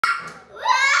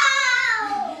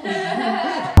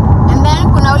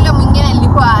kuna ule mwingine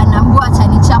nilikuwa anaambua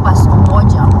atanichapa siku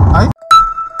moja.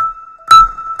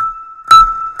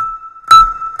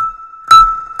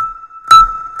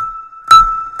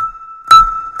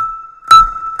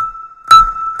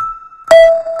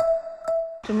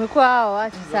 Tumekuwa hao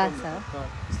watu sasa.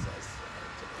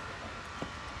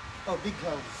 Oh, big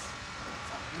house.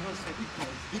 You know, say big house.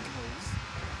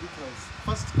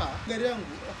 First car. Gari yangu.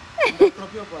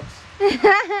 Proprio parts.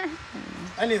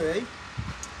 Anyway,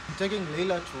 I'm taking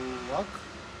Leilah to work,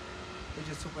 which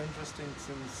is super interesting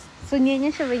since... So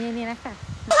nionyeshe venye ninakaa.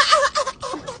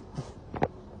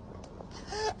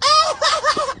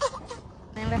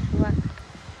 Naenda kuwa.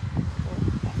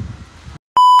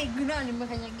 Guna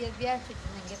nimekanyagia viatu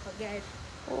tunaingia kwa gari.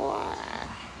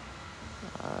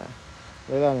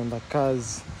 Leilah anaenda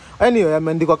kazi. Anyway,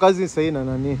 ameandikwa kazi sasa na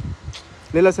nani?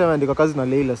 Leilah sasa ameandikwa kazi na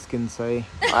Leilah Skin sasa.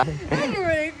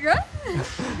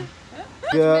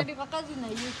 Yeah. Ameandikwa kazi na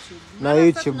YouTube. Na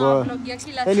YouTube.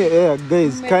 Anyway,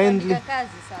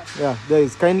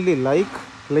 guys, kindly like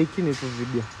ni tu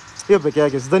video. Hiyo peke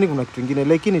yake, sidhani kuna kitu kingine.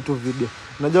 Like ni tu video.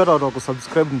 Unajua watu wa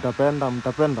kusubscribe mtapenda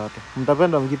tu.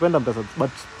 Mtapenda mkipenda mtasubscribe.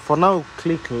 But for now,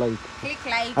 click like.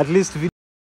 At least video.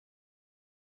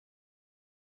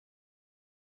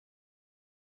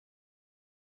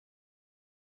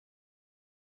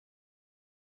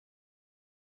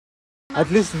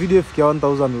 At least video ifikia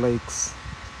 1000 likes.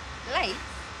 Likes?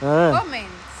 Comments.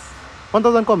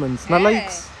 1000 comments na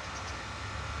likes.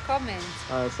 Comments.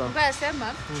 Sawa. Unasema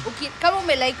kama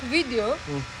ume like video,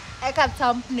 eka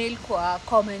thumbnail kwa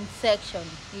comment section.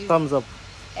 Thumbs up.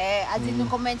 Azini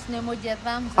comment na emoji ya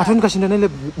thumbs up. Hata nikashinda na ile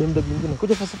BMW nyingine.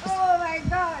 Kuja fast. Oh my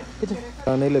god. Kuja.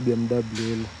 Na ile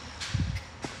BMW ile.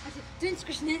 Twins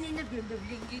kushinda na ile BMW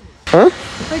nyingine.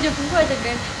 Kuja fungua ile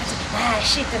gari.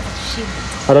 Shit atatushinda.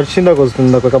 Atatushinda kwa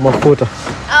sababu kwa mafuta.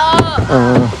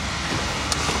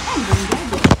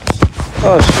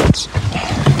 Shit.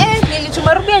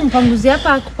 Nilichumarubia nipanguzi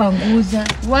hapa kupanguza.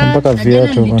 Mpaka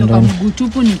viatu nitoka mguu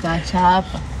tupu nikaacha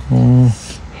hapa.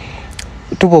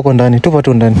 Tupo huko ndani, tupo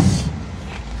tu ndani.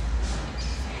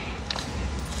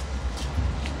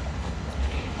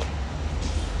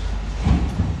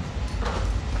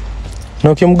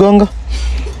 Na ukimgonga?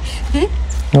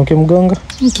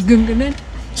 Nikigonga nani?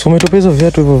 So umetupa hizo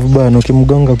viatu hivyo vibaya na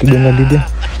ukimgonga ukigonga Lydia.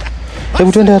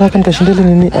 Hebu twende haraka nikashindele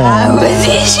nini?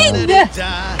 Shinda.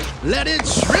 Let it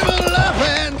shrivel up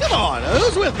and come on,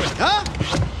 who's with me,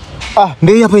 huh?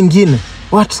 Ndio hapa ingine.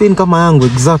 What scene kama yangu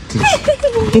exactly.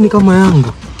 Hii ni kama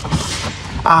yangu.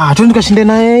 Twende nikashinde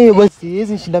na yeye basi.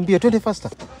 Hizi shinda mbio, twende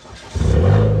faster.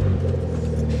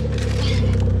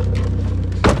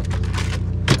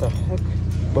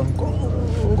 Bango.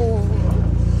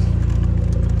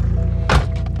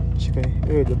 Shika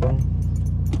hiyo ile bango.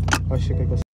 Shika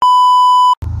kwa.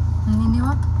 Nini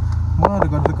wapi? Mbona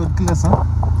record kila saa?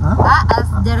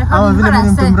 Sijarekodi vile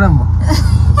mimi mtu mrembo.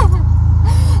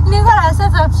 Niko na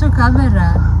set up to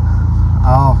camera.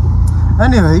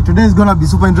 Anyway, today is gonna be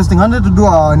super interesting. I wanted to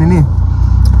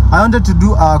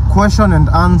do a question and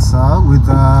answer with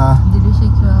Did you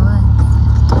shake your wife?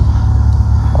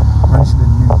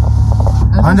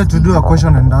 I wanted to do a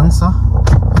question and answer.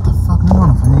 What the fuck? Nini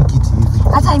wanafanya kitu hivi?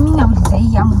 Hata mimi nauliza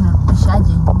hii yangu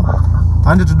narudishaje nyuma? I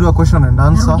wanted to do a question and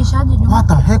answer. What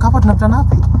the heck? Hapa tunapita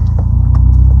wapi?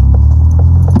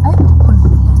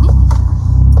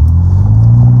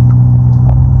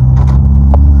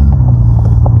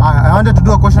 I wanted to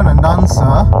do a question and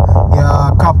answer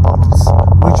couples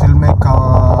which will make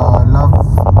our love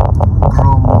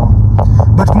grow more.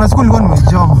 But kuna siku nilikuwa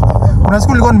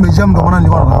nimejam ndio maana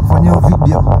nilikuwa nataka kufanya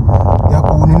video ya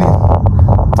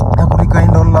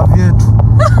kurikindle love yetu.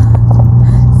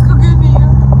 Siku gani hiyo?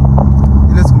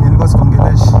 Ile siku nilikuwa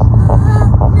sikongeleshi.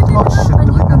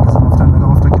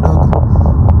 Mafuta kidogo.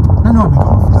 Nani ameweka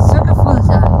mafuta? Super full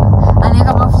sana.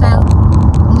 Anaweka mafuta.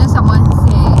 Someone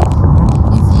say,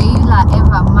 is Leilah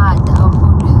ever mad or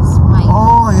always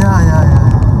smile?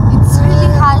 Yeah. It's really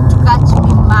hard to catch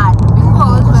me mad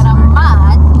because when I'm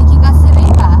mad,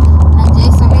 nikikasirika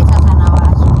najisolate hata na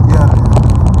watu. Yeah.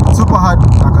 Super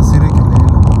hard akasirike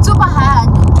Leilah. Super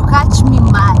hard to catch me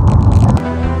mad.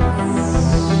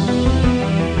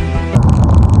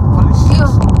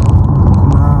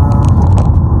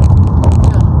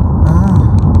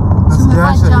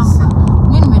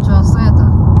 Mimi nimetoa sweta.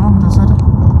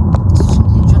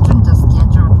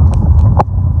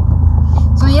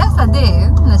 So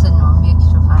yesterday, niambia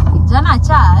kitu fulani. Jana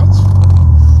church,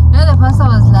 the pastor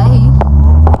was like,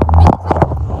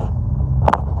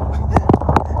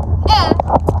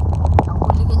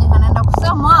 Kenye kanaenda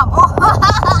kusema hapo.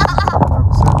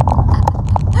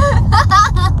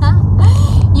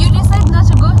 You decide not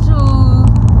to go to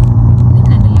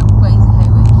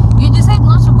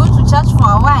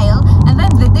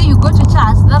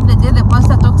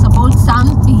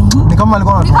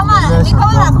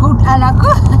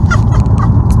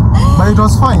But it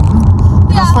was fine.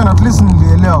 It was fine, at least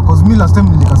nilielewa cause me last time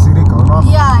nilikasirika,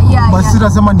 unaona? Yeah. But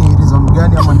sitasema ni reason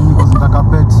gani ama nini cause nitaka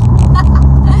pet.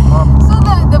 So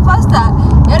the pastor,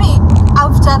 yani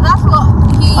after that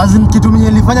he as in kitu mwenye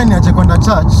ilifanya niache kwenda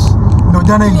church ndio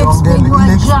jana ile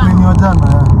explain wa jana,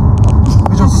 yeah.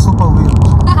 Which was super weird.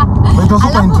 But it was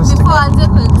super interesting. Before anze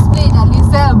to explain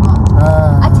alisema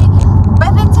ati by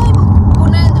the time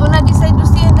una decide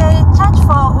usiende church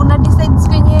for una decide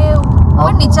kwenye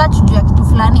ni church juu ya kitu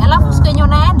fulani alafu kwenye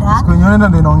unaenda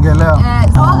ndio inaongelea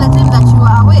all the time that you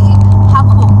are away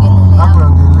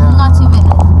hakuongelea not even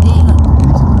a day.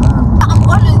 I'm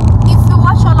always, if you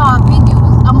watch all our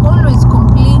videos, I'm always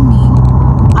complaining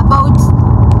about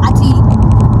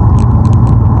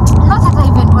not at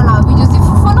even all our videos. If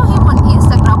you follow him on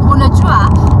Instagram, unajua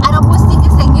anapostingi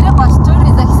sengine kwa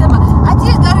stories akisema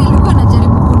ati gari ilikuwa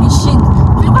inajaribu kunishinda.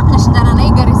 Tulikuwa tunashindana na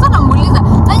hii gari. Sasa namuuliza,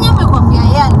 nani amekwambia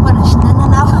yeye alikuwa anashindana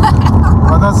nao?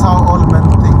 But that's how all men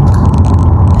think.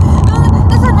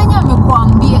 Sasa nani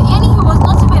amekwambia? Yani he was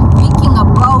not even thinking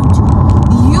about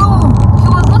you. He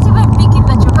was not even thinking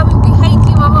that you're coming behind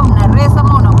him ama mna race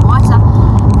ama unamwacha.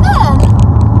 Then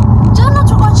jana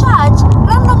tuko church,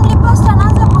 randomly pastor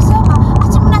anaanza kusema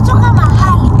ati mnatoka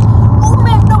mahali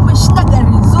umeenda umeshinda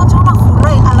gari zote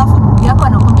unafurahi, alafu bibi yako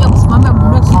anakwambia kusimama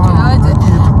mdogo kitu yote.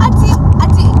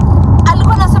 Ati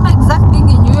alikuwa anasema exact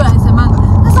thing yenye yeye alisemanga.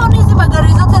 Sasa hizi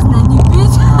magari zote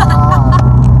zinanipita.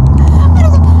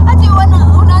 Ati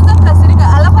unaanza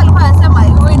kukasirika, alafu alikuwa anasema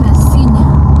wewe inasinya.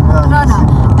 Unaona?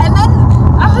 And then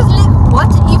I was like,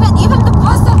 what? Even the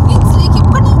pastor feels like it,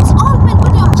 but it's all men.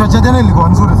 Church jana ilikuwa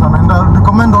nzuri sana and I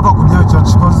recommend watu kuja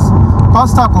church because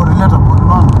pastor ko relatable,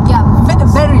 unaona? Yeah,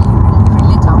 very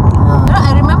relatable. Yeah.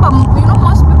 I remember,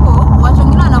 most people watu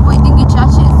wengine wanavoiding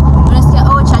churches. Unasikia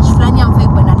church fulani amfai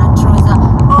kwenda na trouser.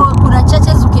 Kuna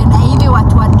churches ukienda hivi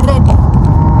watu wa dread.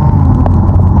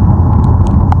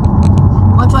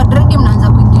 Watu wa dread mnaanza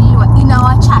kuingiliwa in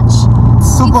our church.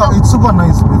 It's super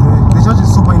nice by the way. The church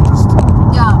is super interesting.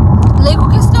 Yeah. Like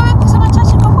ukisikia wewe kusema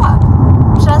church iko poa.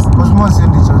 Trust me. Because more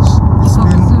in the church.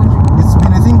 It's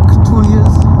been I think 2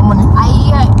 years. How many? A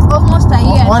year, almost a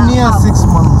year. 1 year 6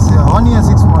 months. Yeah, 1 year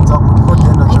 6 months hapo kwa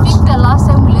jenda church. I think the last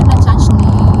time we went to church ni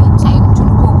time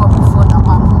tulikuwa kwa before na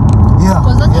mama. Yeah.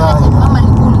 Because that mama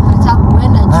alikuwa anakataa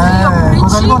kuenda juu hiyo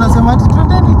preaching. Alikuwa anasema ati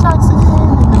twendeni church.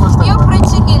 Hiyo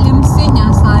preaching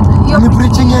ilimsinya sana. Hiyo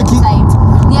preaching yake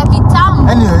ni ya kitamu.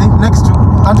 Anyway,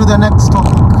 on to the next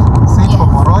topic. Say for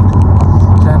Morod.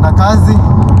 Tenda kazi.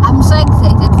 I'm so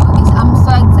excited for this.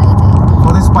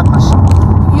 For this partnership.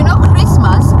 You know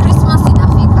Christmas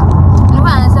inafika.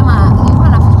 Nilikuwa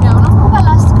nafikiria unakumbuka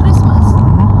last Christmas.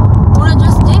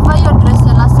 Unajua sijaiva hiyo dress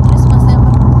ya last Christmas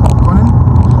ever. Kwa nini?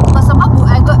 Kwa sababu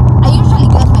I usually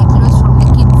get my clothes from the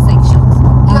kids sections.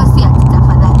 Hiyo si ati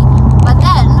tafadhali. But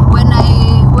then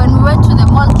when we went to the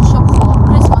mall to shop for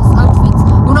Christmas outfits,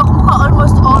 unakumbuka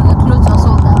almost all the clothes are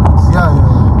sold out. Yeah.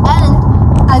 And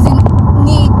as in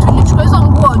tulichukua hizo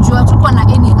nguo juu hatukuwa na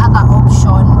any other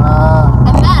option.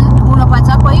 And then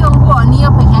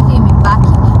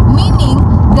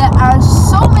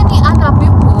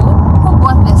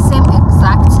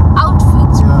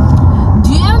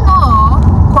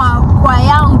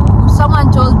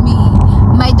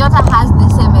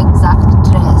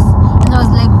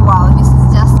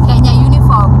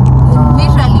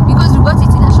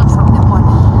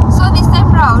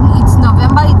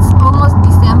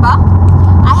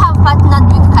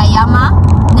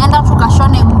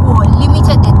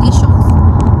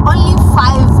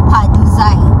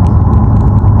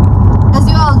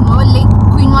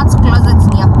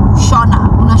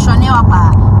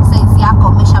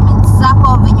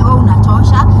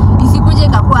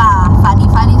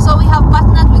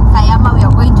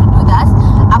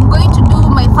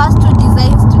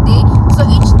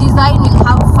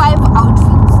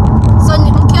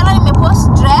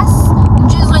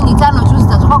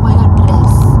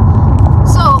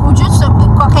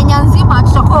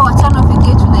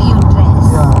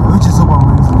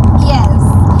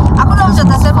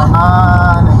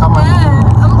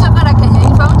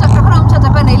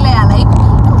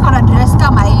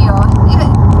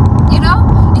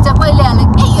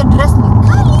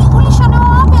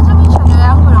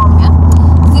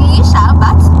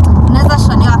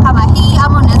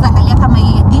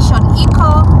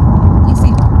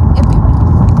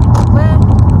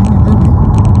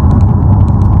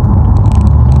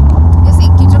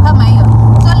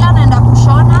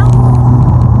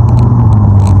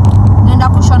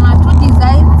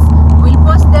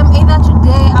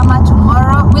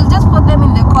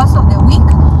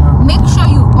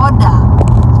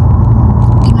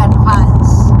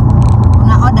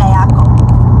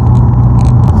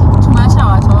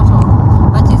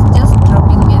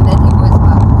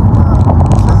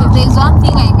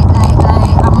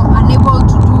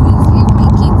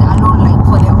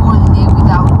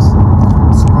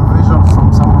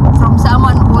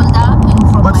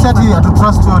See, I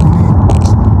trust you nini.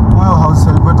 Well, house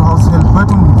help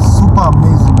wetu ni super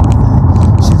amazing.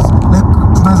 She's like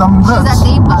tunaweza mrat. She's a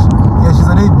day bug. Yeah, she's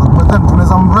a day bug. But then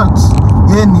tunaweza mrat.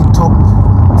 Yeye ni top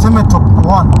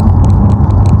 1.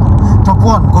 Top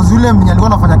 1 because yule mwenye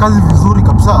alikuwa anafanya kazi vizuri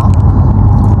kabisa.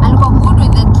 Alikuwa good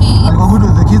with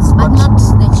the kids. But not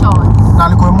the chores. Na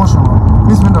alikuwa emotional.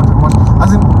 Mimi sipendi watu emotional.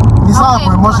 As in ni sawa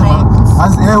kwa emotional.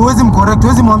 Huwezi mcorrect,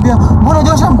 huwezi mwambia mbona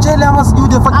hujosha mchele ama sijui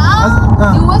hujafanya.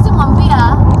 Huwezi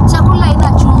mwambia chakula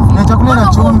haina chumvi. Na chakula ina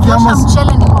chumvi ama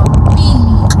mchele ni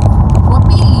wa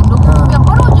pili ndio kumwambia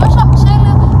mbona hujosha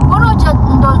mchele, mbona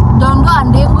hujadondoa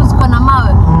ndengu ziko na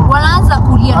mawe. Wanaanza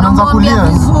kulia na mwambia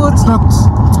vizuri.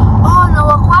 Na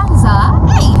wa kwanza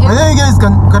hey guys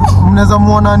mnaweza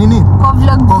muona nini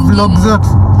kwa vlog zetu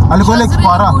alikuwa ile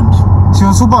kipara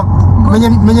sio super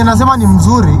mwenye nasema ni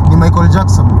mzuri ni Michael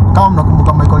Jackson. Kama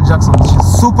mnakumbuka Michael Jackson,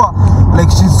 she's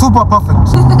super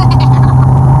perfect.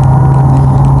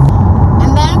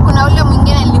 And then kuna ule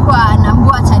mwingine alikuwa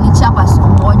anaambiwa atanichapa siku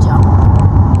moja.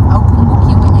 Au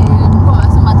kumbuki mwenye alikuwa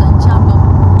anasema atanichapa.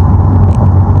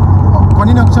 Kwa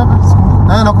nini akuchapa?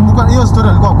 Nakumbuka hiyo story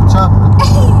alikuwa akuchapa.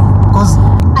 Cause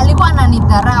alikuwa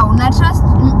ananidharau na trust.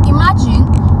 Imagine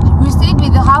we stayed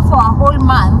with her for a whole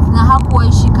month na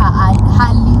hakuwaishika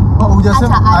hali.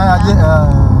 Hujasema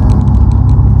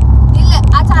ile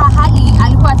hata hali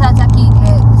alikuwa hataki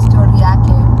ile story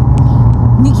yake.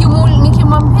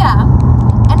 Nikimwambia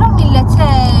enda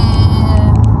niletee,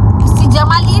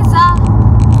 sijamaliza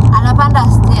anapanda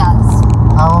stairs.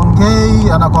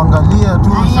 Haongei, anakuangalia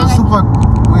tu, super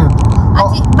weird.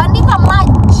 Ati bandika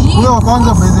maji. Wewe wa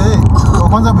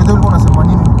kwanza bedhe ulikuwa unasema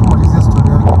nini kumalizia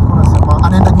story yake? Ulikuwa unasema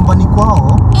anaenda nyumbani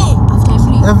kwao.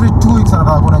 After every 2 weeks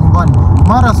anataka kwenda nyumbani.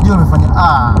 Mara sijui amefanya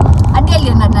hadi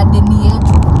alienda na deni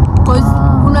yetu. Because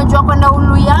unajua kwenda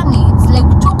Uluyani it's like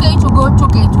 2k to go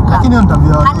 2k to come. Lakini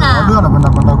nitambia watu anapenda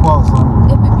kwenda kwao sana.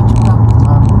 Baby chuka.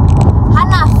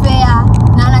 Hana fare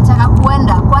na anataka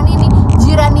kuenda. Kwa nini?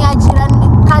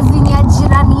 Kazi ni ya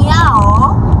jirani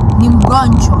yao ni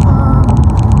mgonjwa.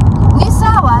 Ni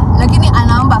sawa, lakini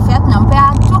anaomba fare,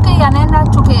 tunampea 2k anaenda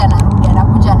 2k anarudi,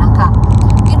 anakuja anakaa.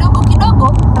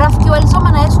 Kidogo rafiki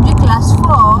walisoma na yeye sijui class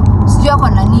 4, sijui ako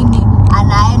na nini,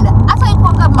 anaenda. Hata iko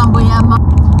kama mambo ya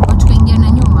tukaingia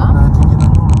na nyuma.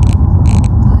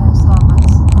 Sawa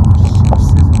basi.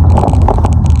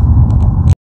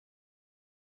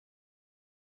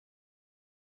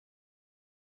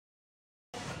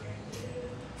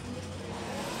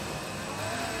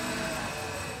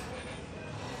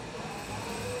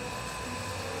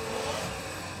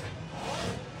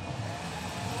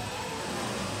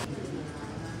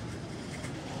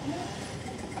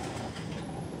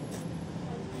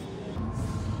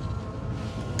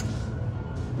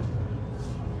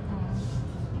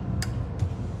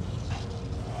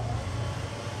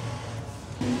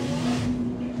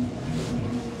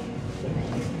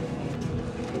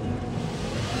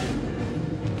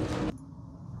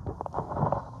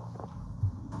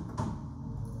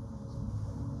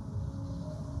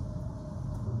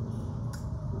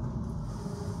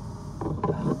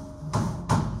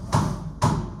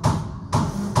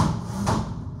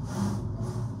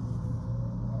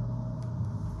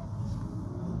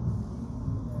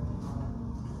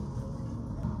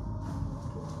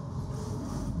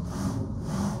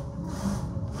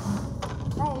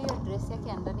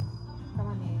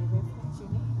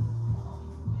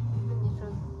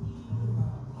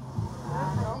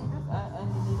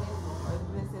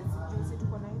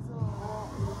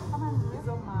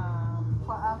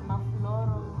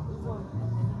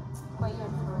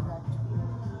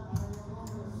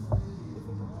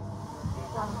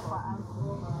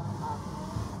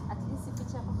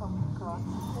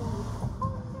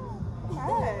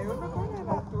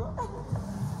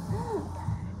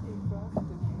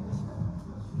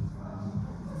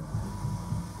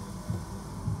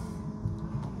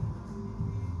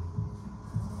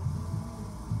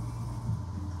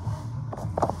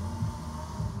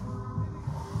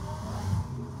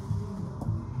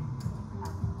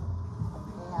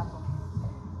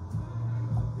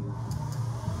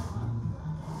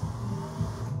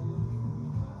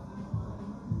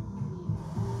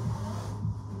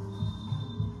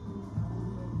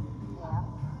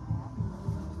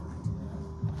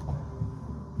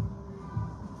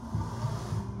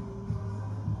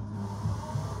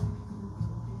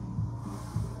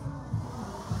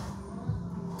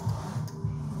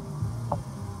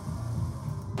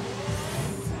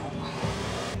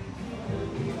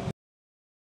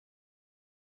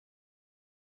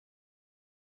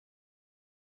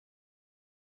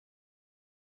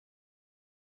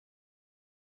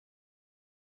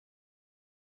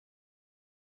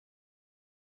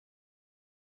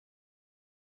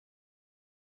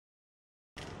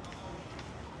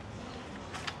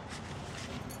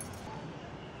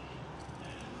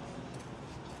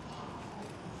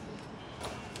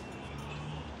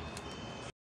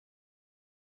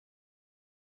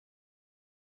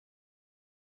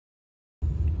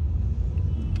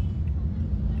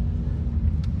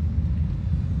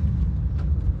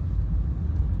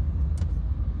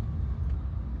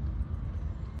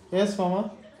 Yes,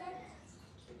 Mama?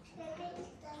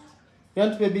 You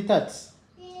want baby tats?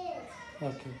 Yes.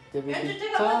 Okay. The You want to baby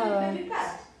take a bath with baby tat.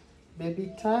 cat?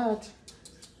 Baby tat.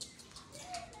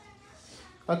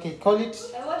 Okay, call it.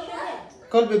 I wash your hair.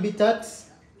 Call baby tats.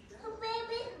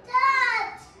 Baby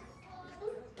tat.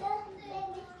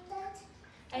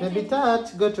 Baby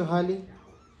tat, go to Harley.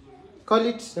 Call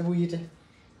it. Hebu ite.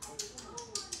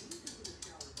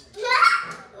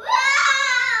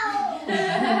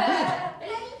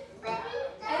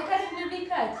 I cut baby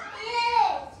cat.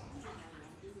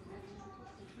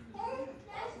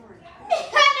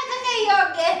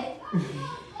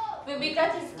 Baby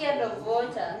cat is scared of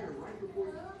water.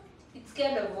 It's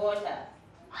scared of water.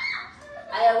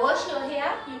 I wash your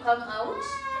hair, you come out.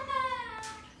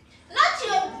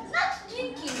 Not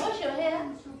drinking, wash your hair.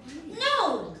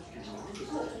 No!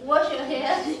 Wash your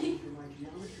hair.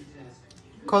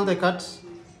 Call the cat.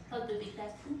 Oh, baby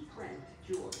cat.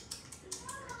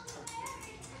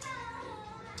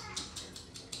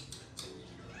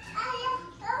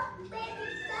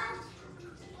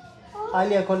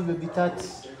 Alia, call baby tat.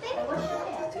 I wash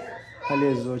your hair. Alia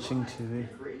is watching TV.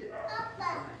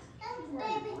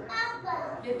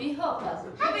 Baby hopper.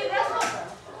 Baby grasshopper.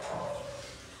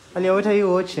 Alia, what are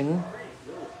you watching?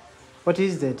 What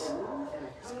is that?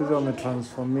 Siku hizi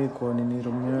wametransform kwa nini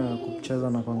room ya kucheza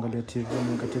na kuangalia TV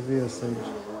na TV hiyo side.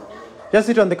 Just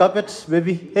sit on the carpet,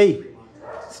 baby. Hey,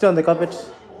 sit on the carpet.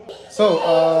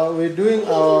 So, we're doing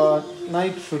our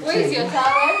night routine. Where is your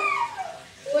towel?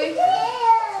 Wait.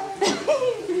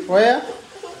 Where?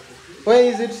 Where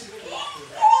is it?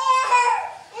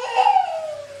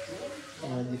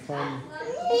 Unajifanya.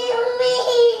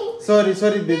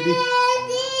 Sorry, baby.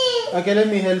 Okay, let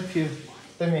me help you.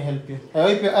 I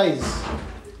wipe your eyes.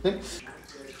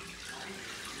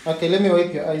 Okay, let me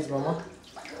wipe your eyes, Mama.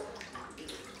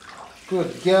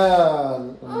 Good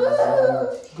girl.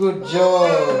 Good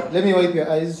job. Let me wipe your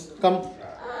eyes. Come.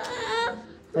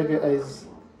 Wipe your eyes.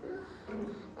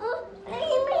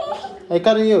 I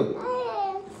carry you.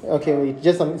 Okay, wait.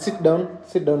 Just sit down.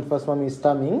 Sit down first. Mommy is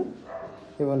tamming.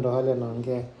 Even ndo hali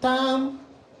anaongea. Tam.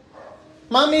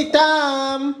 Mommy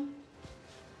tam.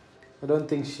 I don't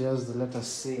think she has the letter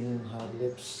C in her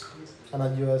lips.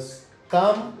 Anajua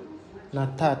tam na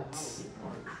tat. The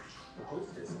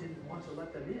hostess didn't want to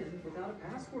let them in without a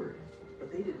password,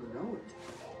 but they didn't know it.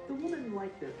 The woman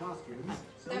liked their costumes,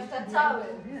 so Left she a let towel.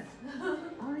 them in.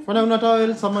 Wana una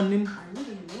towel someone nin? I live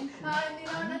in the ocean.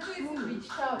 Ninaona tu hizi beach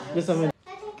towels. Yes, I mean.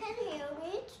 I can hear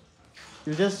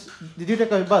it. Did you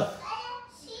take a bath?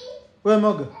 Where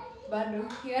Moga? Bado,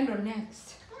 hiyo ndo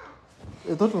next.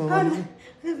 I thought umemaliza.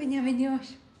 Venye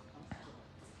ameniosha.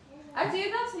 Ati hiyo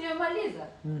dance nimemaliza?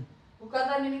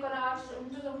 Ukadhani niko na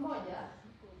mtoto mmoja?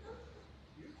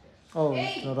 Oh,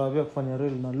 Hey. tunarabia kufanya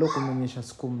reel na leo kumenyesha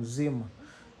siku mzima.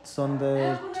 It's on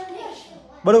the Kunanyesha.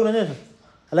 bado kunanyesha.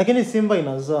 Lakini Simba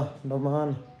inazaa ndo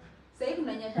maana. Sasa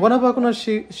kunanyesha. Mbona hapa kuna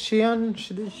Shian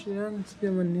sijui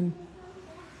nini.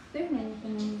 Sasa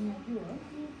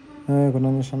kunanyesha.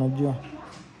 Kunanyesha najua.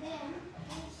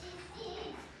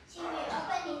 She will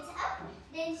open it up,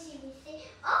 then she will say,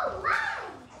 oh wow!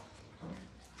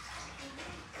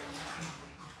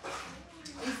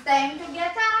 It's time to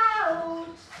get out. I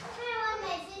want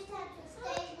my sister to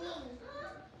stay in.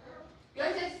 You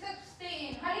want your sister to stay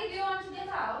in. Honey, do you want to get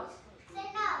out? Say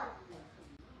no.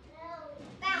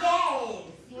 Yes.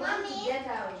 You want Mommy? to get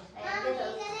out. Mommy,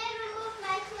 can I remove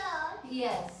my clothes?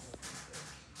 Yes.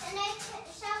 Can I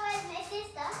shower with my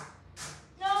sister?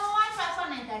 No, one person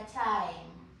at a time.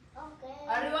 Okay.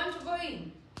 Or you want to go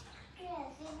in? Yes,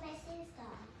 with my sister.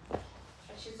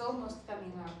 But she's almost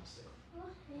coming out.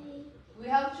 Okay. We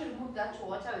have to remove that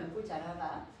water. We put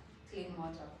another clean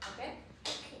water. Okay?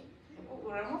 Okay. We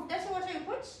remove that water you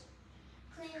put.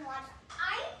 Clean water.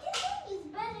 I think it's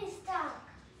very stuck.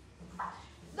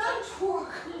 Don't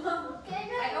walk. Can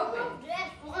I I open. remove that?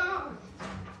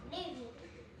 Leave it.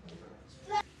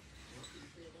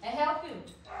 I help you.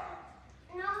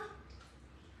 No.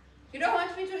 You don't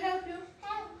want me to help you?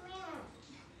 Help me.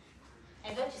 I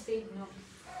thought you said no.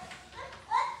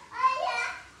 Yeah.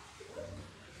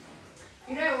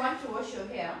 You know I want to wash your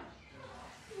hair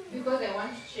because I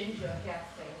want to change your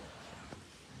hairstyle.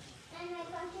 And I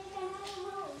can take another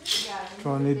move. Yeah.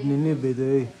 Tuna need nini by the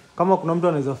way? Kama kuna mtu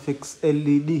anaweza fix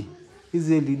LED.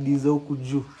 Hizi LED za huku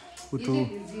juu. Easy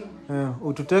resume.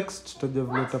 Utu text tutajua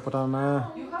vile tutapatana na yeye.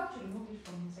 You have to remove it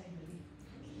from inside the lid.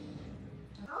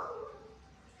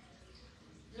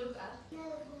 Look at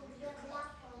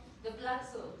the black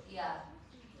soap. Yeah.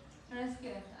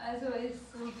 Unasikia? Otherwise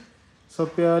soap.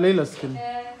 Soap ya Leilah skin.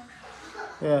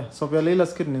 Eh, Soap ya Leilah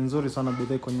skin ni nzuri sana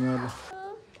bidhaa iko nywele.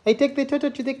 I take the toto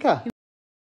to the car.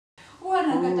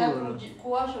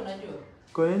 kuwasha unajua.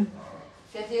 Kwa nini?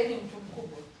 Kati yeye ni mtu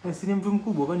mkubwa. Si ni mtu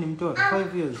mkubwa kwani mtoto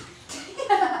 5 years.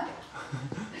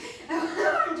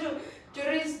 To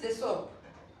rinse the soap.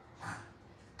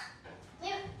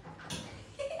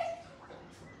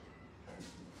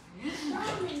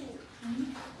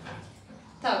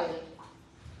 Towel.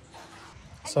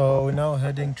 So we're now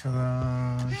heading to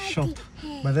the shop.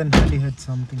 But then Hali had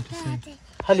something to say.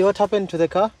 Hali, what happened to the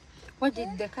car? What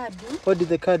did the car do? What did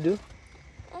the car do?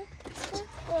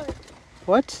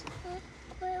 What?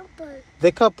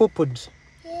 The car pooped.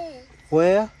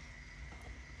 Where?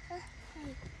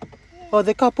 Oh,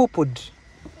 the car pooped.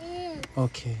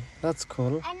 Okay, that's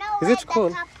cool. Is it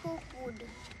cool?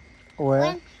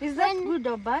 Where? Is that good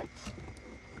or bad?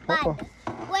 Uh-oh.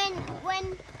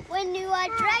 When you are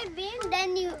driving,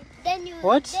 then you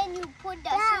What? then you put the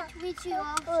seat which you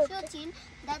are shooting.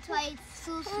 That's why it's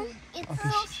so soon. It's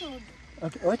so soon.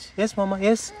 Okay, what? Yes, Mama,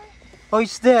 yes. Oh,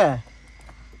 it's there.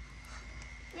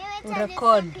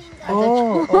 Record.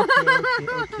 Oh,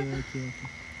 okay.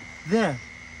 There.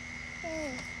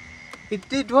 It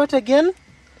did what again?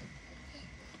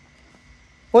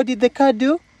 What did the car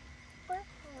do?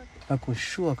 Ako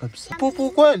sure kabisa.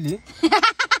 Pupu kweli?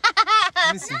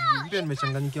 Mimi pia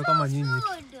nimechanganyikiwa kama nyinyi.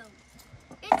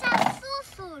 It's a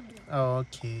so. Oh,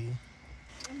 okay.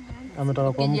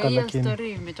 Ametoka kuamka lakini.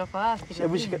 Story imetoka wapi?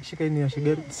 Hebu shika ini ya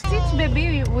shigari. Sit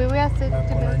baby, we were set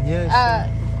to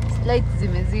lights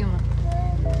zimezima.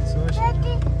 So,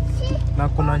 na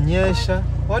kuna nyesha.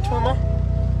 What mama?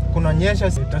 Kuna nyesha,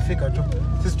 itafika tu.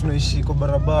 Sisi tunaishi kwa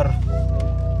barabara.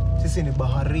 Sisi ni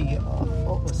baharia.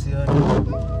 Oceani.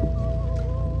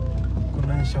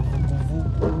 Kuna nyesha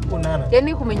vuguvugu. Unaona?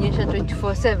 Yaani kumenyesha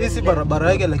 24/7. Sisi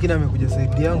barabara yake lakini amekuja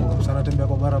saidi yangu kwa sababu anatembea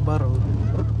kwa barabara huko.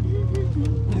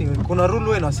 Kuna rule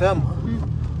wewe inasema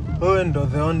wewe ndo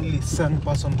the only sane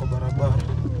person kwa barabara.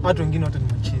 Watu wengine wote ni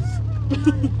machizi.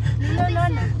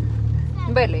 No.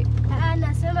 Mbele.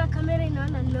 Anasema kamera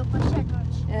inaona nimekuashia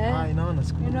torch. Inaona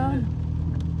siku. Inaona.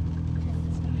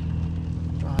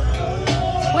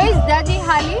 Where is Daddy,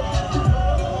 Hali?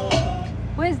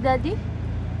 Where is Daddy?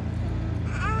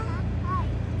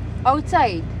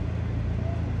 Outside.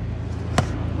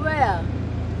 Where?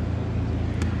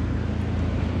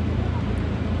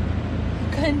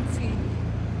 I can't see.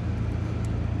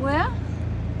 Where?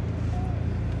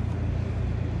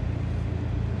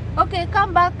 Okay,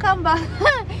 come back.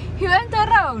 He went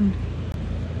around.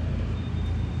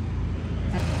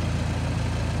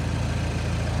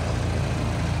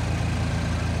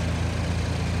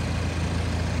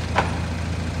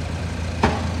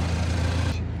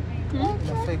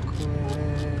 Like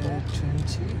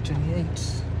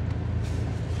 28.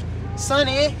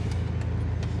 Sunny.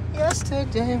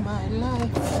 Yesterday my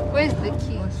life. Where's the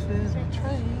key?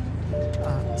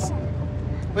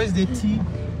 Where's the tea?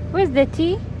 Where's the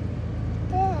tea?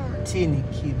 Tea ni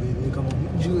key baby kama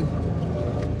unajua.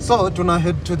 So tuna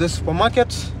head to the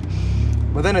supermarket.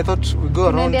 But then I thought we go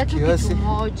around kiasi.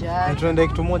 Tunaenda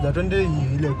kitu moja. Tuende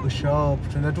ile kushop.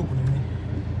 Tunaenda tu kunini.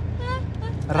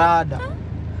 Rada.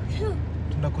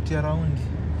 Tunakutia round.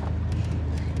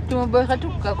 Tumeboeka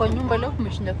tu kukaa kwa nyumba leo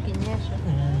kumeshinda kukinyesha.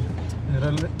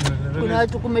 Kuna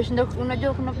watu kumeshinda,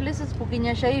 unajua kuna places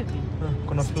kukinyesha hivi.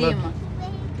 Kuna stima.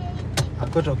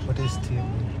 Hakuna kupata stima.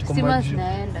 Stima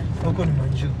zinaenda. Huko ni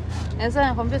manju. Sasa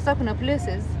nakwambia sasa kuna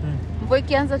places mvua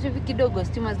ikianza tu hivi kidogo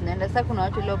stima zinaenda. Sasa kuna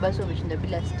watu leo basi wameshinda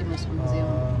bila stima siku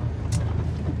nzima.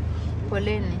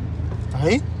 Poleni.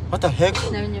 Hai? What the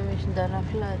heck? Na wenye wameshinda na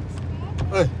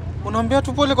floods. Unaambia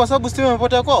tu pole kwa sababu stima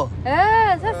imepotea kwao?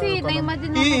 Sasa na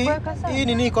imagine wameboeka sana. Hii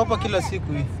nini iko hapa kila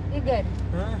siku hii? Hii gari?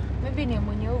 Maybe ni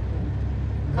mwenye huko.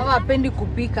 Kama hapendi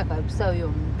kupika kabisa huyo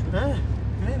mtu.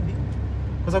 Maybe.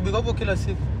 Kwa sababu iko hapo kila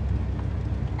siku.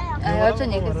 Acha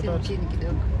niweke simu chini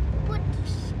kidogo.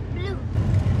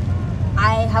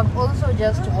 I have also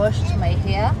just washed my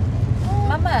hair.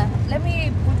 Mama, let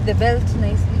me put the belt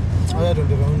nicely. Haya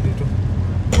ndo round it.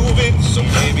 Moving, so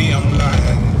maybe I'm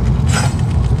lying.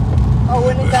 Oh,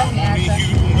 when is that?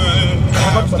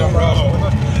 After all,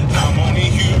 I'm only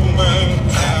human.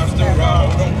 After all,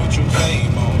 don't put your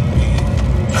blame on me.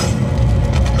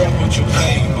 Don't put your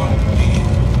blame on me.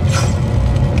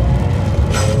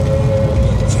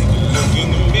 Take a look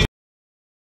in the mirror.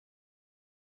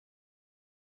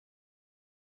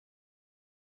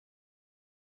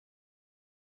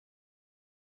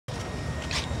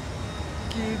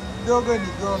 Kidogo ni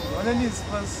gogo. Anani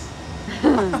space.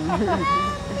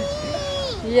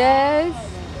 Yes.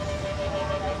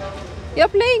 You're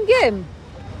playing game?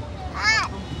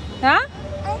 Huh?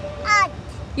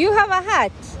 You have a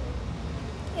hat?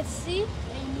 Let's see.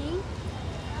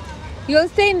 You'll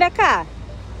stay in the car?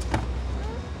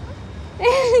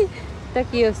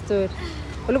 Taki hiyo story.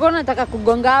 Ulikuwa unataka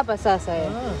kugonga hapa sasa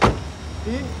wewe.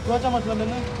 Hii tuacha matunda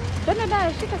nani?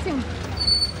 Dada, shika simu.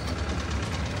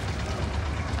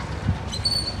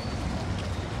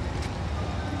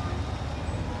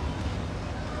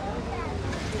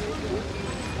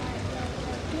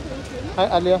 Hai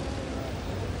Alia.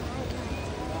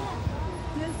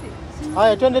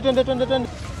 Hai, twende.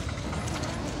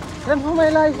 Run for my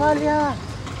life, Alia.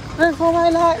 Run for my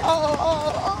life.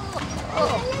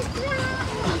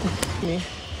 Me.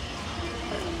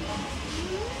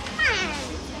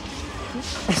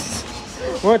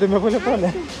 What?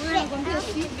 Pole.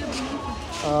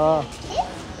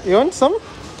 You want some?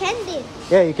 Candy.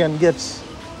 Yeah, you can get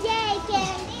Yay,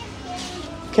 candy.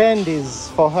 candies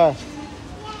for her.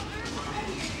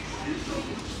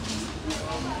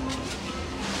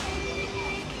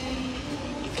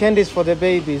 Candies for the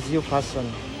babies, you person.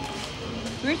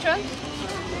 Which one?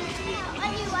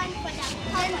 Only one for the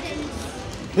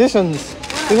cousins.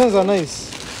 These ones are nice.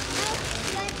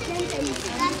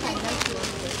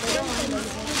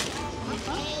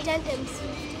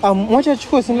 Mwacha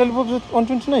chukua si lollipop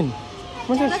 129.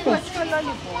 Mwacha chukua.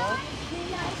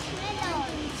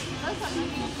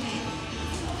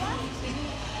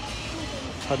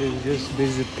 That is just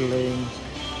busy playing.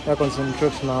 Ya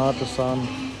concentrate na watu sana.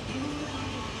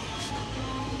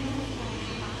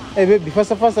 Hey baby,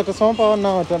 first atasoma pa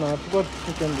now tena. Tukua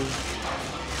tukendi.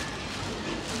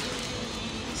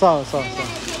 Sawa.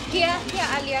 Here,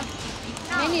 Alia.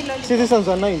 Many lollipops. See, these ones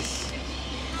are nice.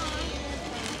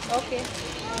 Okay.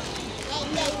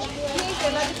 Here's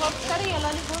your lollipop. Carry your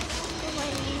lollipop.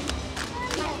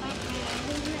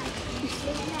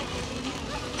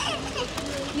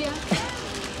 Here.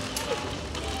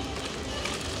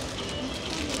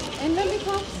 And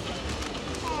lollipops.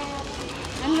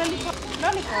 And lollipop.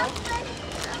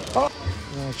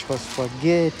 Nachukua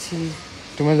spaghetti.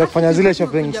 Tumeanza kufanya zile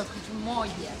shopping.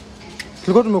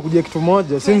 Tulikuwa tumekuja kitu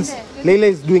moja since Leilah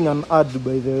is doing an ad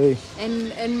by the way.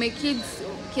 And my kids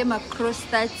came across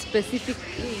that specific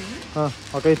thing.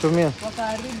 Wakaitumia.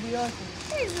 Wakaharibu yote.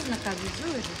 Hizi zinakaa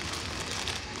vizuri.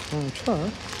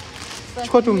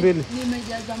 Chukua tu mbili.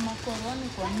 Nimejaza makoroni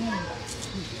kwa nyumba.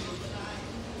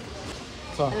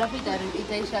 Sawa. Alafu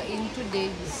itaisha in 2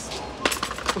 days.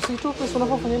 Usitoke sana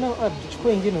kufanya nayo ad.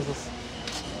 Chukua ingine sasa.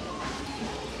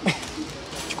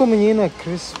 Chukua mwenye ina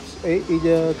crisp.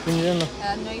 Ija kunyana.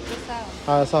 No, iko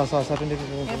sawa. Sawa, twende.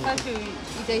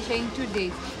 Itaisha in 2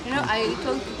 days. You know, I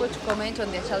told people to comment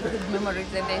on their childhood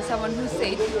memories, and there's someone who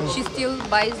said she still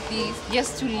buys these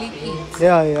just to lick it.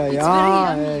 Yeah. It's very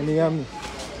yummy. Ni yummy.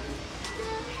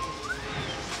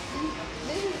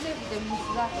 This is the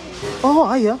muzaka. Oh,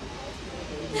 haya.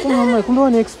 Kumbe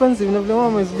ni expensive na vile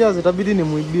mama isijaze itabidi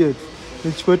nimuibie tu.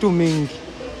 Nichukue tu mingi.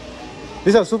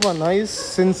 These are super nice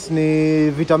since ni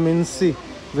vitamin C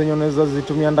zenye unaweza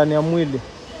zitumia ndani ya mwili.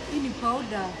 Hii ni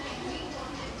powder.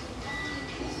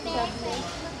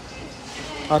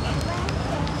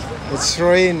 It's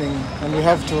raining and we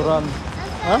have to run.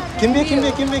 Kimbia.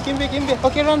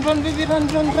 Okay, run baby, run.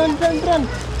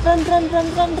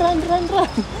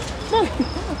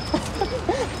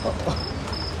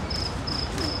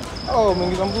 Oh,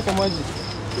 umeingiza mguu kwa maji.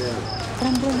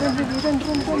 Run baby,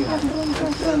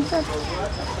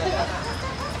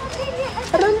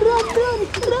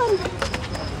 run.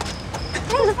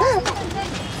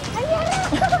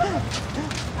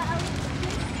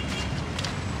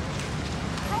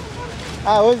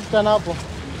 Wewe tena hapo.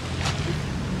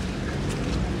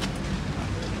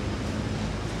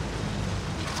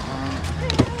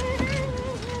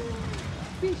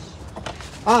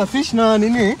 Fish na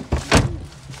nini?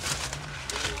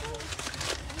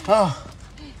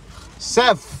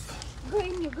 Safe. Go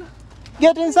in, you go.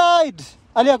 Get inside.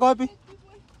 Alia kwa wapi?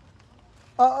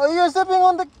 You're stepping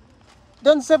on the...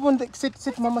 Don't step on the...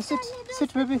 Sit, mama, sit.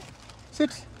 Sit, baby.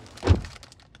 Sit.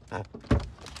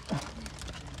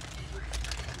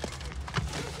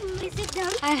 Sit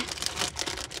down.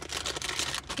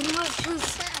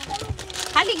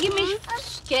 Ali, give me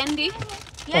candy.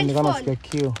 Ni kama sikia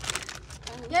kio.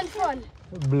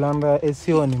 Blanda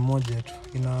SEO ni moja tu.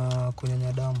 Ina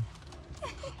kunyanya damu.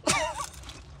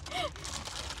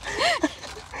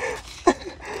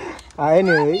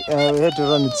 Anyway, we had to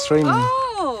run. It's raining.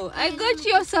 Oh, I got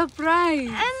you a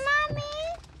surprise. Mommy,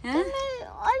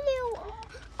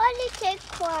 only take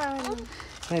one.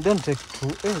 I don't take two.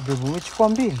 Baby, umechukua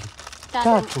mbili.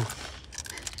 Tatu.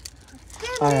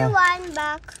 Give me one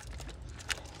back.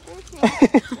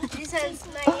 This is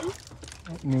mine.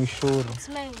 Ni ushuru. It's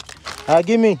mine.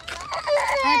 Give me.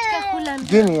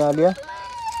 Give me, Alia.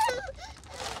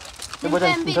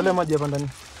 Nitale maji hapa ndani.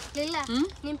 Leilah,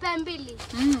 nipe mbili.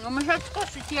 Umeshachukua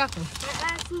sweet yako?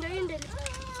 Ndio.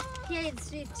 Here it's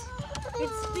sweet.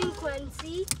 It's pink one,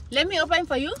 see? Let me open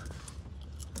for you.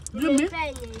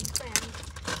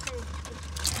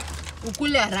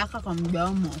 Ukule haraka kwa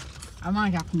mdomo. Ama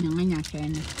atakunyang'anya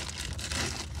tena.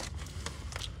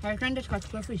 Twende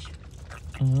tukachukua fish.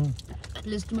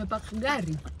 Let's tumepaka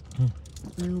gari.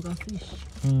 Nunuka fish.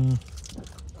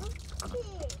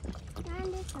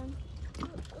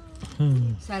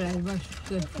 Salad bash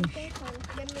good fish.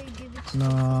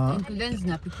 Na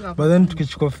zinapikiwa. but then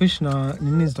tukichukua fish na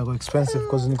nini zitakuwa expensive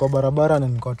because niko barabara na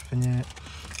niko penye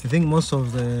I think most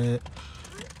of the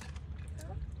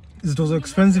it was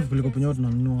expensive kuliko penye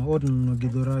tunanunua. Watu tunanunua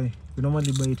Githurai. We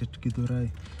normally buy it at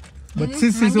Githurai. But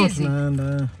sisi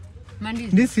tunaenda.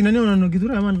 Ndisi nani unanunua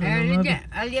Githurai ama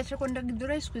aliacha kwenda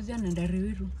Githurai siku hizi anaenda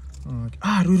Ruiru.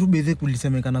 Okay. Ruiru bedhe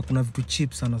kulisemekana kuna vitu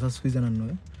cheap sana sasa siku hizi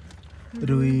ananunua.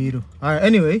 Ruiru.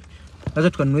 Anyway,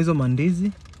 acha tukanunua hizo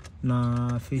mandizi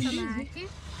na fish.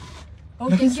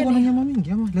 Lakini sio na nyama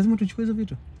mingi ama lazima tuchukue hizo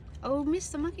vitu.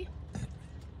 Miss samaki?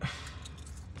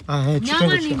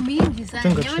 Nyama ni mingi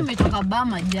sana. Nyama imetoka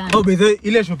Bama jana. Bedhe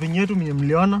ile shopping yetu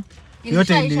mliona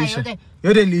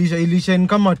yote iliisha in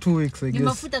kama 2 weeks I guess. Ni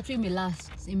mafuta tu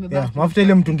imebaki. Mafuta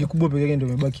ile mtungi kubwa pekee yake ndio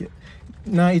imebaki.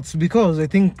 Na it's because I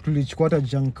think tulichukua hata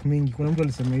junk mingi. Kuna mtu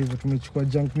alisema hivyo tumechukua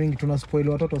junk mingi tuna spoil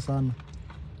watoto sana.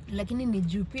 Lakini ni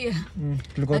juu pia.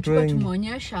 Tulikuwa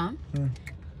tumeonyesha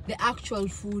the actual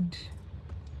food.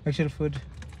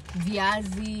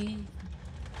 Viazi,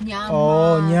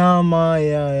 nyama. Nyama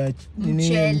ya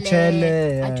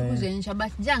mchele. Atukuzenyesha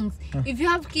but junks. If you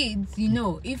have kids, you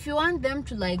know, if you want them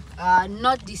to like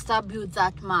not disturb you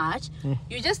that much,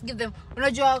 you just give them.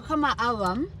 Unajua kama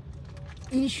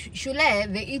in shule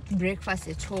they eat breakfast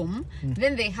at home,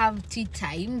 then they have tea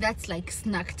time, that's like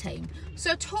snack time.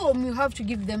 So at home you have to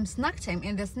give them snack time,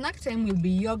 and the snack time will be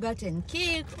yogurt and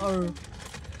cake, or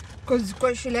because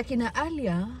kwa shule kina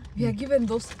earlier we are given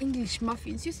those English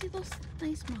muffins. You see those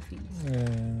nice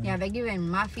muffins? Yeah, they're given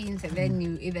muffins, and then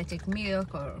you either take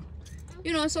milk or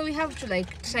you know, so we have to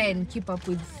like try and keep up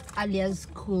with earlier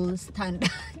school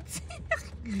standards.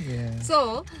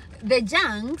 So the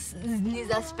junks is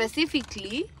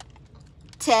specifically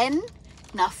 10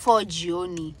 na 4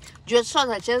 jioni. Juu sasa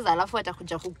tunacheza alafu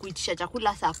atakuja kukuitisha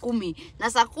chakula saa 10 na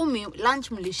saa 10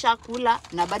 lunch mlishakula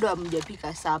na bado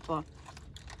hamjapika supper.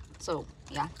 So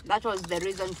yeah, that was the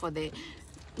reason for the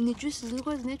ni juice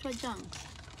zilikuwa zinaitwa junks.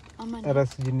 Ama Era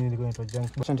sijini nilikuwa inaitwa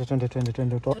junk.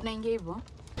 Twende. Tunaingia hivyo.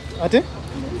 Ate?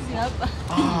 Hizi hapa.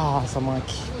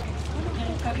 Samaki.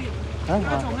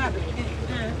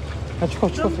 Chukua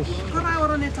fish. Kama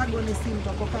oroneta goni simu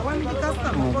tokoka wani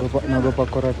customer. Nagopa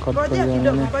kurekod kwa Ngoja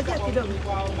kidogo.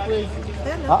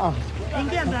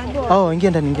 Ingia ndani. Ingia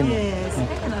ndani. Yes.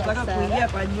 Nataka kuingia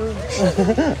kwa nyumba.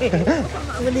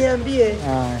 Uniambie.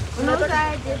 Unataka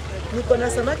aje? Niko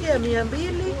na samaki ya 200,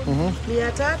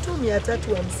 300,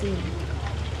 350.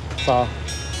 Sawa.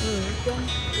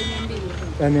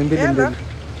 200.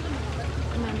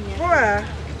 Poa.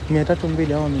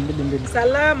 302 au 200.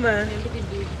 Salama.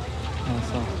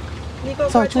 Sawa. Niko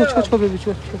Sawa, kwa chukua baby,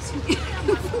 chukua.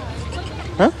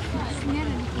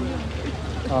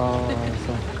 Sawa.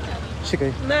 Shika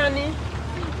hii. Nani?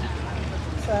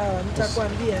 Sawa,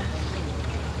 nitakwambia.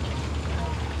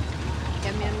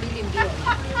 Ya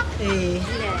 200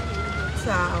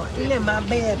 Sawa, ile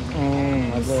mabere.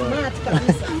 Smart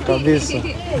kabisa. Kabisa. My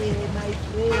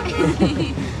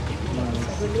friend.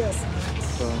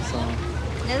 Sawa.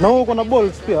 Na uko na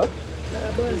balls pia?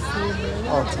 Balls.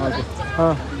 Okay.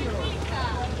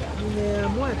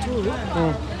 Nimeamua tu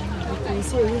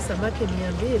nikuuzie hii samaki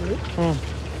 200.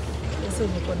 Sasa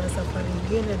niko na safari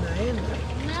nyingine naenda.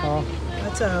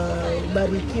 Acha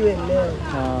ubarikiwe leo.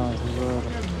 Vizuri.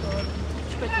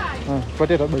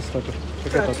 Patia basi tatu.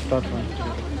 Cheka tatu.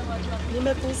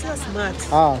 Nimekuuzia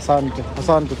smart. Asante.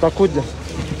 Tutakuja.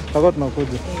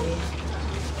 Tunakuja.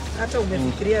 Hata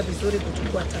umefikiria vizuri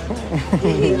kuchukua tatu.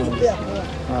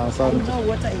 Asante. You know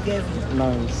what I gave you.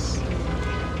 Nice.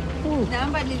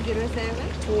 Namba ni 07 21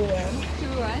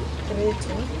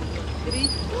 32.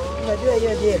 Unajua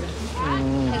hiyo jela.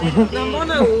 Na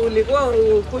mbona ulikuwa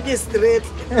ukuje straight?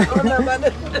 Ona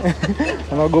bana.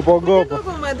 Unagopa.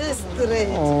 Kwa made straight.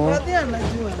 Baadhi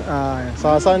anajua.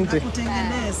 Sawa, asante.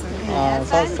 Kutengeneza.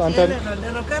 Asante.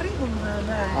 Ndio karibu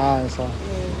mnaona. Sawa.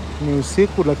 Ni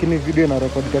usiku lakini video ina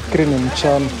record kwa screen ni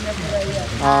mchana.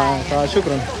 Sawa,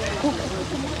 shukrani.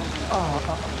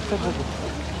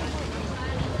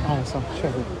 Sawa,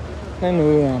 shukrani. Nani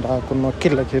huyu anataka kununua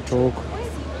kila kitu huko?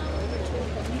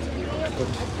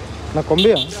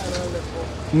 Nakwambia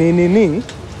ni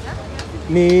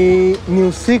ni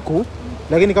usiku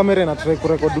lakini kamera ina try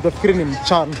kurecord utafikiri ni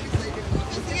mchana.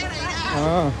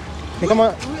 Ni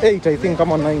kama 8 I think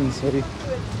kama 9 sorry.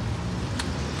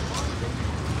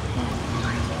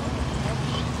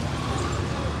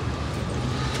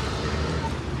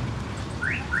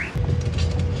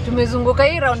 Tumezunguka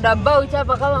hii roundabout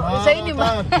hapa kama sasa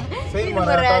ni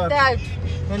mara ya 3.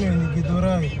 Yaani ni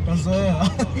Githurai, kazoea.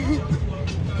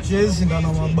 Chezi ndo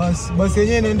na mabasi. Basi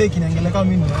yenyewe inaenda kinaangalia kama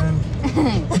mimi naenda.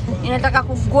 Inataka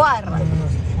kugwara.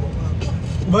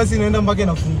 Basi inaenda mpaka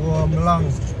inafungua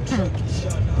mlango.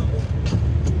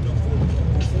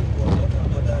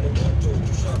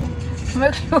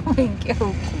 Umeingia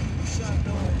huko.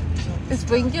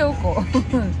 Usipoingia huko.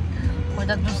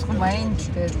 Watatusukuma nje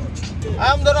tena.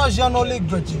 I am the national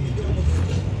league.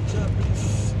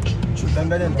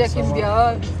 Nitakimbia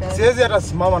wapi sasa? Siwezi hata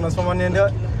simama, nasimama niende.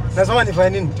 Nasema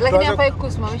nifanye nini? Lakini hafai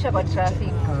kusimamisha kwa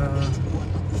traffic.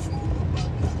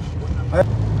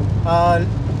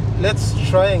 Let's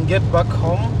try and get back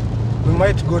home. We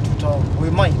might go to town. We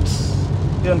might.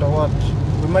 You know what?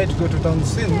 We might go to town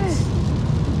since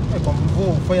kwa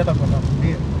mvua ufanye hata kwa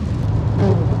naambia.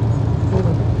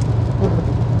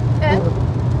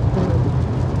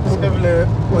 Sasa vile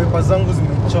wiper zangu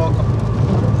zimechoka.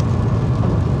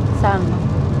 Sana.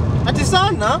 Ati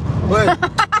sana? Wewe.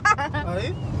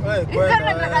 Ai, kwenda.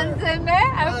 Sana nataka niseme,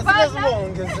 hapana. Lazima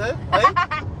ongeze. Ai,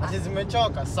 ati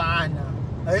zimechoka sana.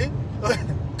 Ai.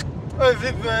 Wewe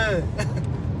vipi?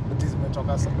 Ati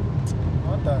zimechoka sana.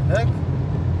 What the heck?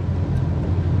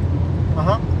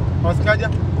 Wasikaja?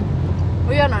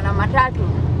 Huyo anaona matatu.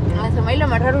 Anasema ile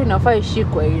matatu inafaa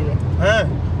ishikwe ile.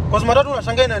 Kwa sababu matatu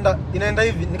unashangaa inaenda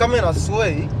hivi, ni kama ina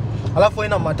sway, alafu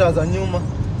haina mataa za nyuma.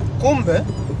 Kumbe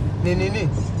ni nini?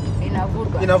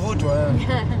 Inavutwa. Inavutwa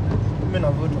Mimi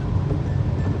navutwa.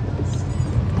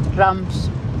 Ramps.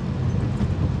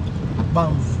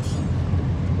 Bam.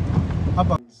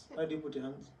 Hapa. How do you put your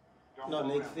hands? No,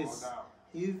 like this.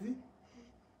 Hivi.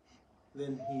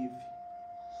 Then hivi.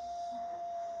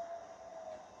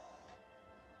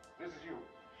 This is you.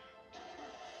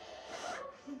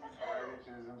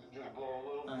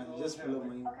 Just blow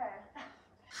my. Okay.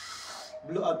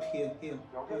 Blow up here.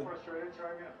 Don't get frustrated.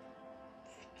 Try again.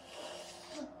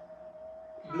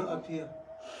 Blow up here.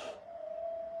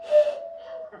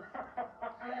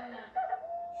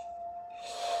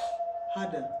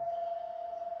 Harder.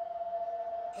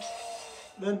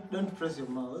 Don't press your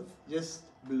mouth. Just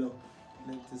blow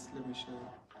like this. Let me show you.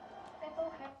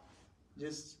 Okay.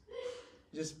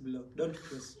 Just blow. Don't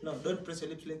press. No, don't press your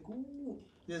lips like ooh.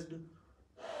 Just do.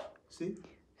 See?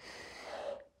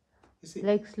 You see?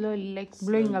 Like slowly, like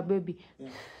blowing a baby. Yeah.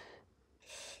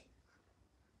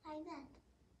 Like that.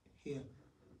 Here.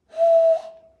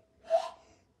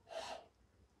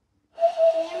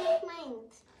 You make mine.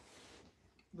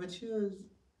 But yours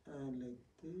are like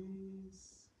this.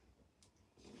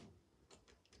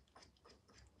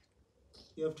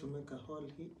 You have to make a hole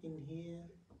in here.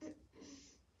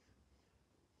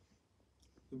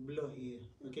 You blow here,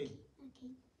 okay?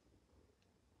 Okay.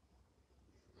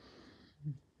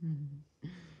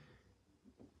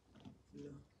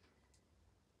 Blow.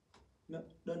 No,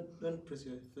 don't press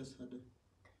your face harder.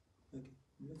 Okay.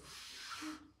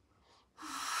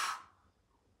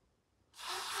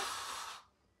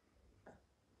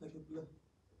 Okay, blow.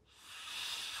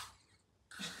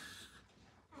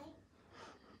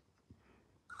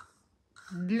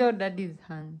 Blow daddy's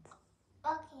hands.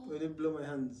 Okay. Will you blow my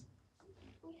hands?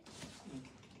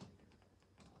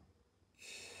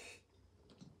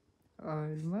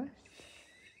 Almost.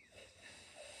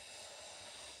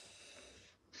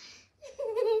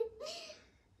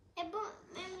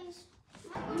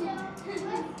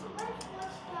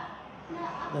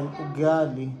 Then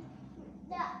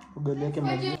ugali yake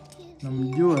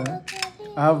namjua.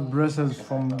 I have braces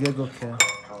from Gego Care.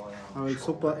 I will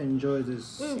super enjoy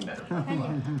this. Do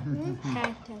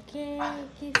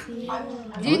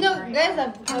you know, guys,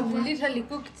 I've literally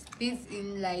cooked this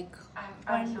in like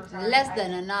less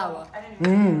than an hour.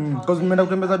 Because nimeenda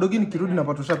kutembeza dogi nikirudi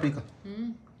napata ushapika.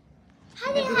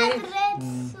 Honey has red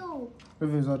soup.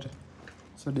 Hivi zote.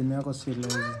 So demu yako si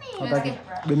lazy. Hataki.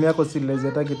 Demu yako si lazy,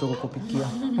 hataki tu kukupikia.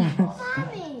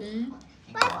 Mommy.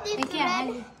 But this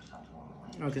red.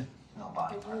 Okay.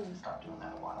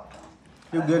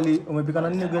 Ugali umepika na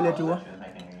nini ugali ati huwa?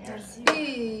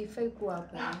 Hii fake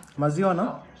hapa. Maziwa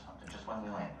na?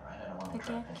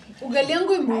 Ugali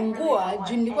yangu imeungua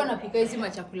juu nilikuwa napika hizi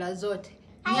machakula zote.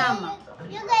 nyama.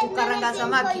 Kukaranga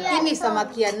samaki. Hii ni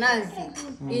samaki ya nazi.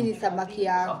 Hii ni samaki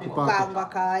ya kupanga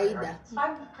kawaida.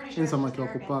 Hii samaki wa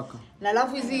kupaka. Na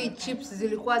alafu hizi chips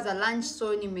zilikuwa za lunch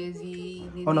so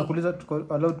Unakuuliza tuko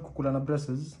allowed kukula na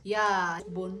braces? Yeah,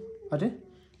 bone. Ate?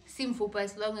 Si mfupa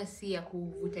as long as si ya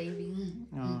kuvuta hivi.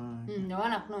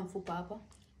 Naona kuna mfupa hapa.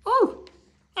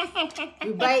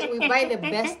 We buy the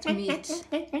best meat.